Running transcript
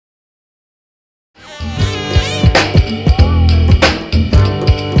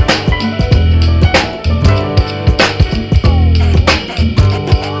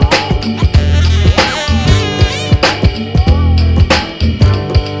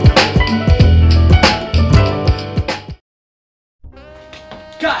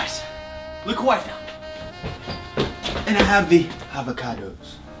have the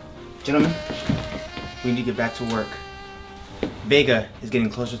avocados. Gentlemen, we need to get back to work. Vega is getting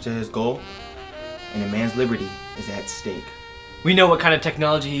closer to his goal, and a man's liberty is at stake. We know what kind of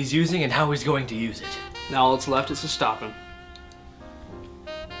technology he's using and how he's going to use it. Now all that's left is to stop him.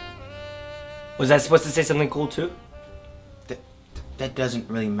 Was I supposed to say something cool too? That doesn't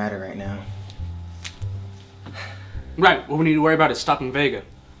really matter right now. Right, what we need to worry about is stopping Vega.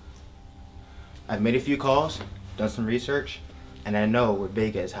 I've made a few calls, done some research, and I know where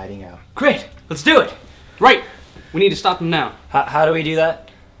Vega is hiding out. Great, let's do it. Right, we need to stop him now. How do we do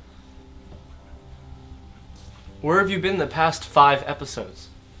that? Where have you been the past 5 episodes?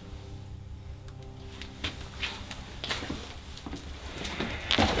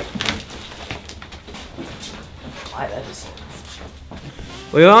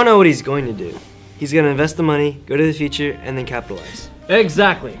 We all know what he's going to do. He's going to invest the money, go to the future, and then capitalize.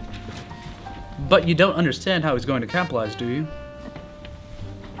 Exactly. But you don't understand how he's going to capitalize, do you?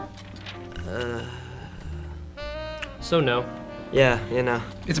 So no. Yeah, you know.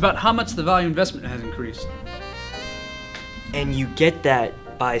 It's about how much the value investment has increased. And you get that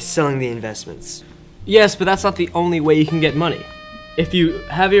by selling the investments. Yes, but that's not the only way you can get money. If you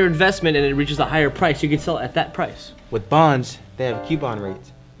have your investment and it reaches a higher price, you can sell it at that price. With bonds, they have coupon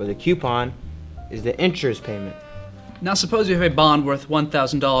rates, where the coupon is the interest payment. Now suppose you have a bond worth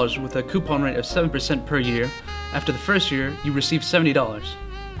 $1,000 with a coupon rate of 7% per year. After the first year, you receive $70.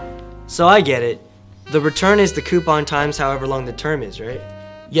 So I get it. The return is the coupon times however long the term is, right?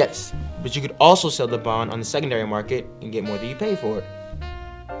 Yes, but you could also sell the bond on the secondary market and get more than you pay for it.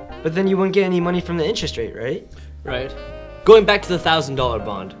 But then you wouldn't get any money from the interest rate, right? Right. Going back to the $1,000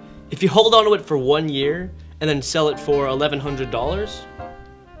 bond, if you hold on to it for 1 year and then sell it for $1,100,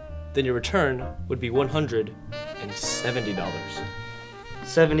 then your return would be $170.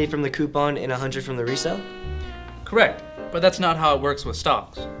 70 from the coupon and 100 from the resale? Correct, but that's not how it works with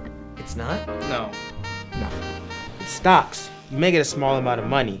stocks. It's not? No. No. With stocks, you may get a small amount of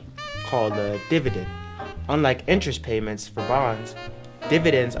money, called a dividend. Unlike interest payments for bonds,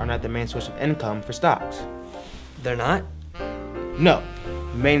 dividends are not the main source of income for stocks. They're not? No,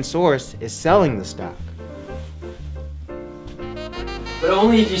 the main source is selling the stock. But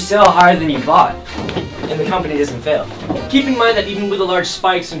only if you sell higher than you bought, and the company doesn't fail. Keep in mind that even with the large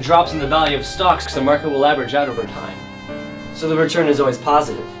spikes and drops in the value of stocks, the market will average out over time. So the return is always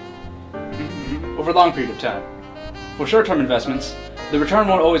positive. Over a long period of time. For short-term investments, the return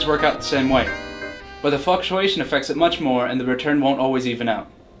won't always work out the same way. But the fluctuation affects it much more and the return won't always even out.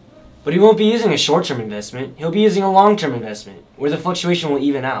 But he won't be using a short-term investment. He'll be using a long-term investment, where the fluctuation will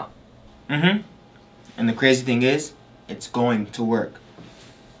even out. Mm-hmm. And the crazy thing is, it's going to work.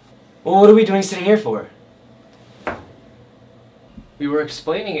 Well, what are we doing sitting here for? We were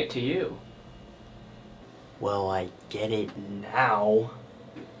explaining it to you. Well, I get it now.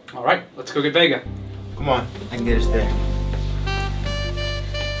 Alright, let's go get Vega. Come on, I can get us there.